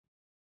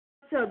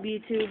What's up,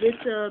 YouTube?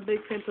 It's Big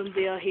Pimpin'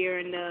 Bill here,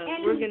 and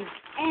we're gonna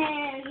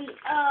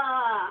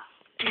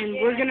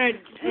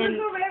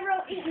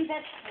railroad eating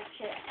vegetable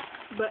chips.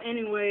 But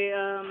anyway,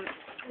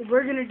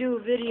 we're gonna do a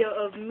video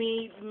of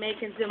me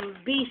making some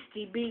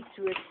beastie beats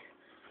with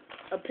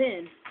a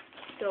pen.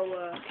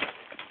 So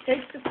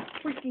take the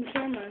freaking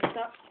camera and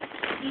stop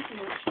eating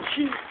it.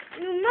 Shoot.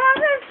 You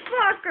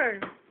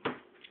motherfucker!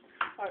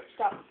 Alright,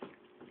 stop.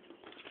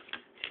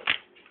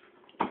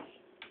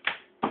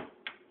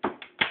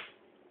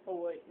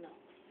 Oh wait, no.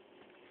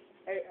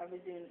 I was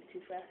doing it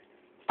too fast.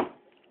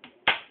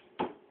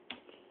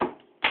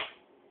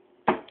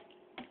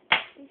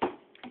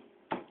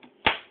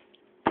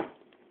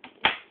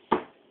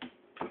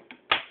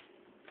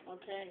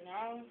 Okay,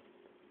 now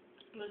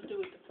let's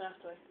do it the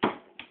fast way.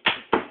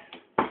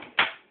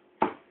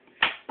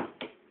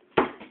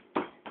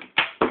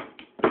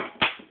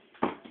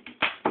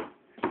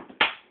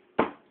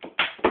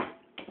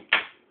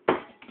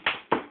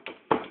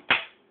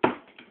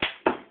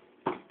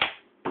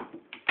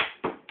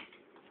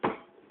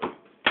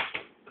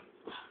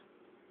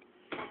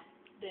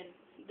 Then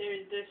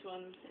there's this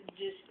one. It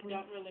just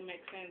don't really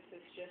make sense.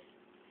 It's just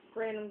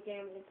Random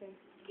gambling thing.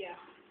 yeah.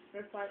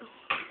 That's like,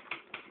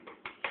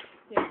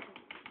 Yeah.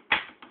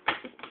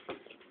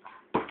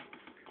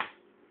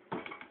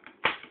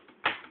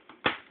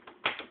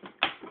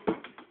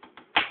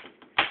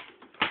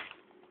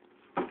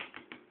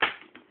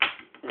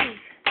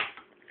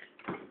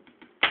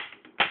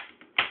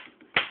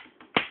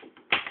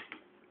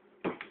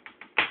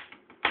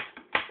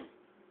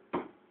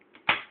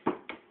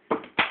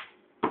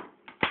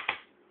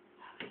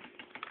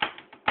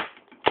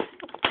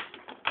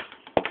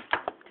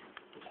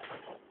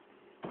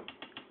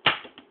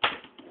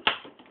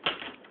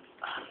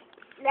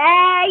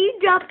 ah, you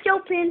dropped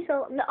your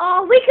pencil.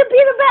 Oh, we could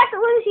be the best.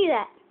 Let me see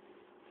that.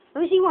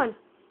 Let me see one.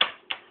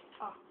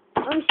 Oh.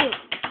 Let me see it.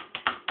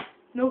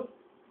 No.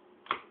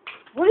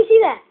 Let me see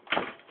that.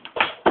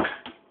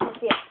 Let me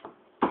see it.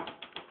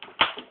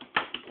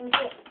 Let me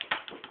see it.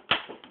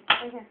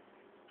 Right here.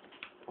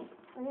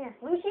 Right here.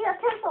 Let me see that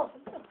pencil.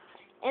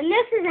 And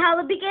this is how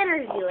the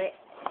beginners do it.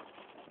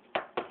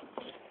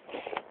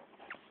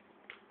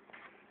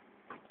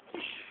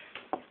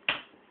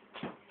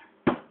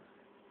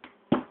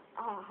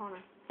 Oh, hold on.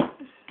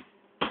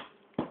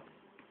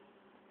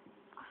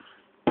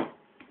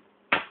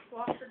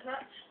 Lost your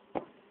touch.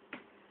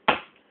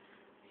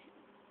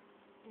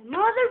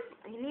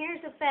 And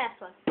here's the fast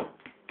one.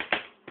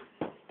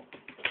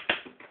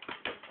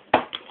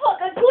 Look,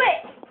 I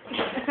quit.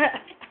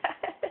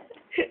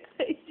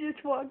 He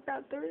just walked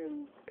out the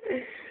room.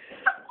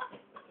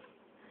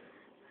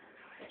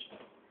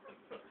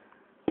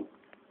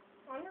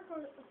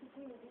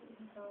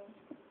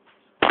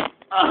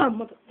 Oh,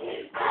 mother.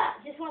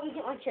 Just let me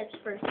get my chips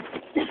first.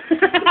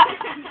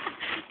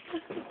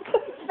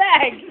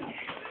 Bag.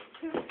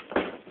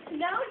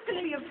 Now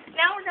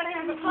we're gonna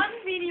have a fun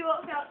video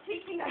about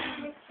taking out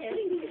the chips.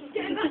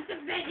 Getting us the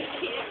veggie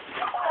chips.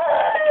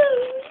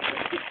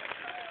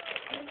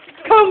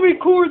 Come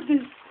record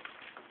this.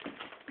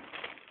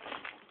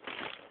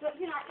 But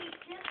can I eat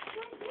chips?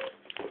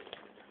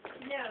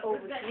 No.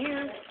 Over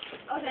here.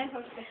 Oh, that's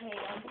supposed to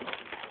potato.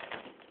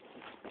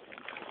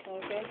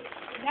 Okay.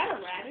 Is that a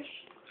radish?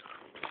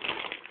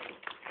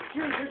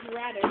 Here's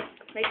radish.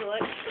 Make it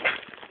look.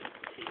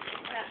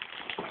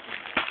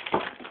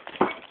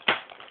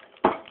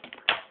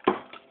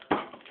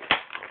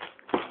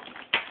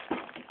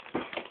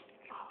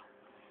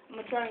 I'm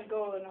gonna try and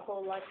go in a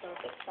whole life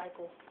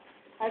cycle.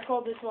 I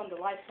call this one the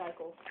life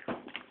cycle.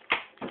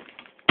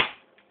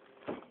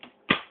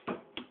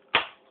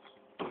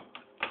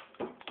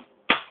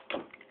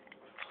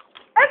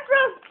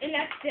 And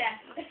that's death.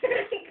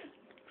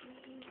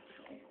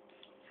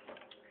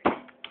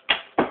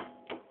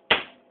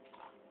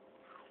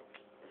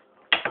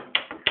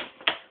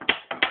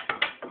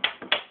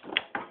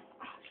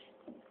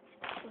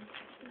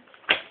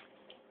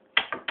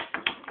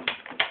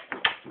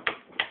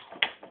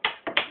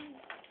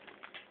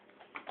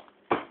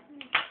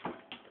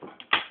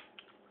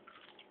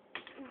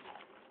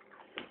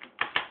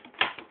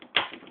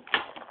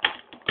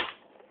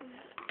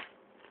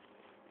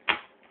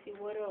 See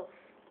what else?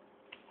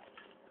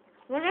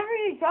 Whenever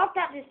you drop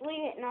that, just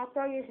leave it and I'll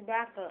throw yours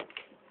back up.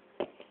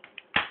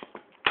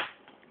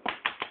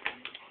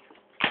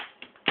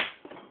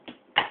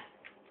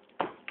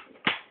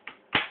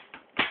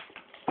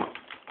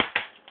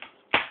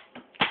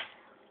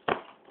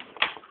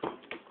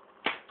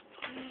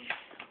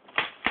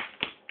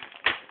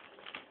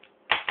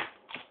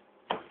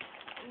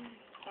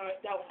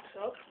 Alright, that one's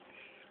up.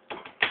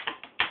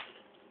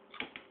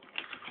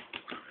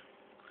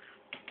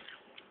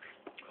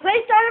 Play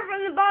started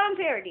from the bottom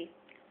parody.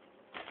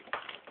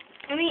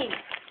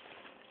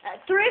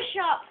 Thrift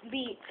shop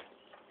beat.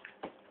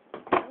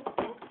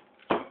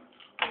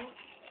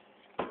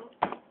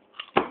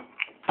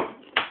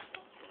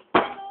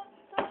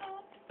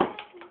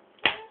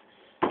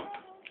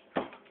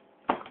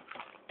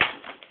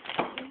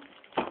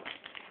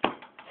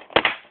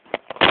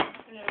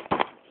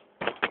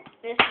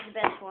 this is the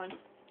best one.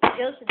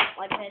 Joseph doesn't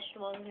like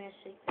vegetables, and this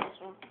is the best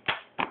one.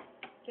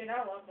 Dude, I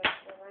love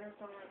vegetables. I just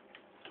don't like.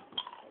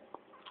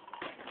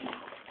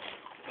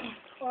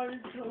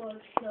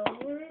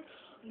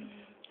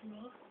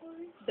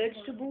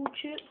 Vegetable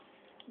chips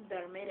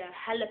that are made of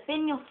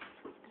jalapeno.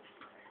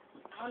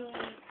 I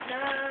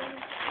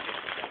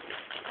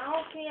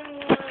don't see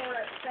anyone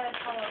where it says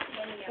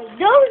jalapeno.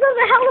 Those are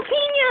the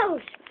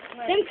jalapenos!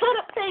 Them cut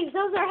up things,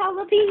 those are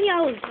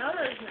jalapenos. No,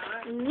 there's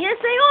not. Yes,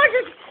 they are.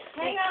 Just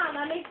Hang on,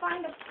 let me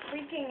find the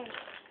freaking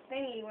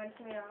thingy you went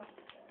to me off.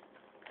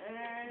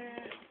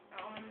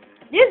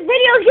 this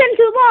video's getting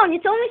too long.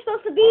 It's only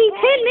supposed to be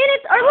 10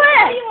 minutes or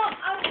less.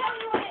 I'll tell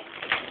you what it.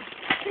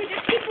 Dude,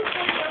 just keep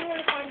recording. I'm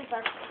gonna find the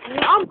best one.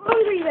 I'm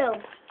hungry though.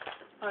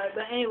 Alright,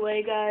 but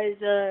anyway, guys,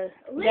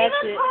 Leave that's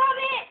a it.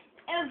 comment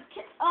of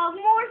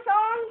more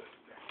songs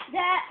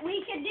that we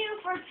could do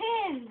for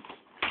pins.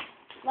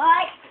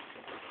 Like,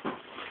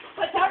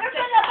 Photographer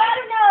the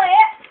Bottom Know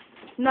It.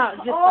 No,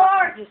 just Or-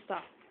 stop. Just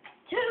stop.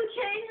 2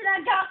 Chainz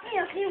that got me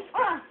a few.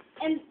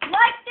 And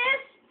like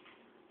this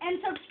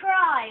and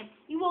subscribe.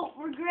 You won't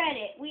regret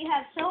it. We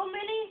have so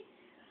many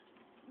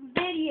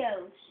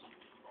videos.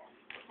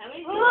 How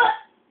many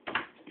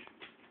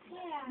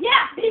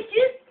Yeah,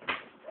 bitches.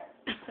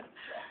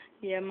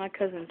 Yeah, my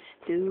cousin's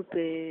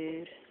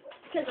stupid.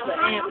 Because I'm But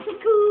high any- on some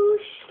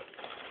kush.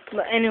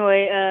 But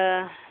anyway,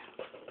 I'm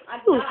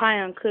who's not. high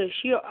on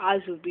kush? Your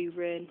eyes would be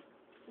red.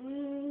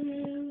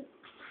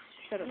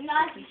 Shut up.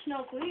 Not if you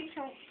smoke weed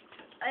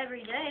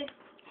every day.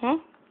 Huh?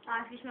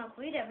 Not if you smoke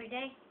weed every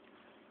day.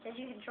 Says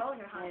you control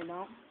your I height.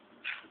 don't.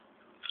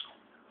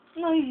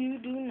 No, you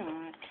do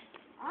not.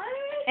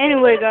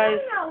 Anyway, guys.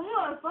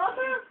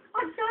 Motherfucker,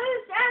 I'm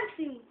just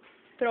asking.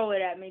 Throw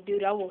it at me,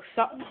 dude. I will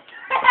stop.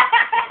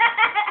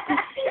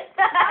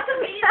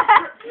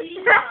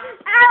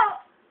 Ow!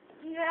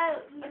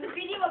 It's a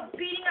video of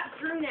beating up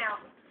Drew now.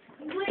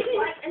 Please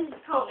like and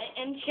comment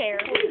and share.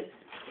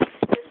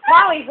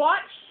 While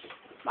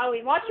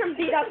we watch them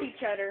beat up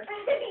each other.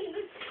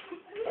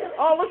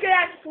 Oh, look at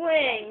that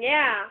swing.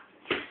 Yeah.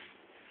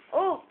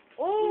 Oh,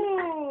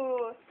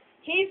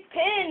 he's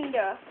pinned.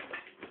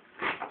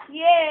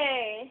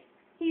 Yay.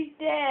 He's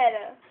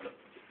dead.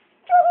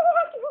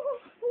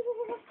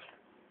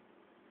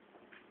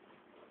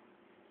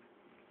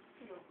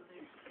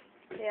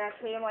 Yeah,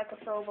 treat him like a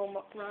throwable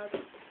rug.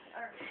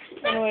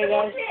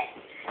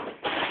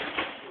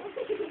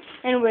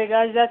 Anyway,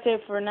 guys, that's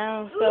it for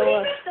now. So,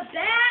 the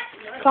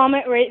bat.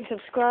 comment, rate, and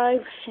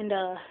subscribe, and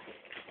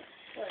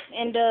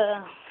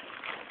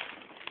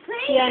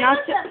Please yeah, and give I'll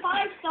us that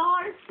 5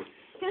 stars,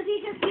 because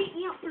he just beat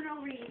me up for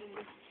no reason.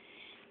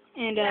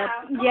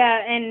 yeah,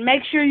 and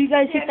make sure you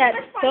guys hit that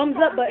thumbs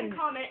up button.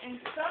 Comment and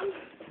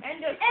And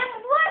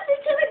listen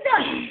to the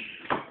Dougie.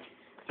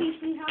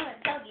 Teach me how to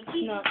Dougie.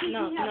 Teach No, me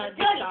how to just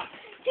Dougie. stop.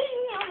 Teach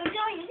me how to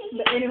Dougie.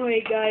 But anyway,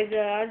 guys,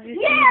 I'll just see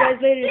you guys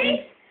later. See?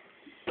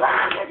 Okay,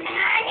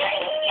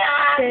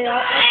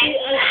 I'll see you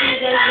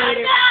guys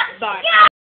later. Bye.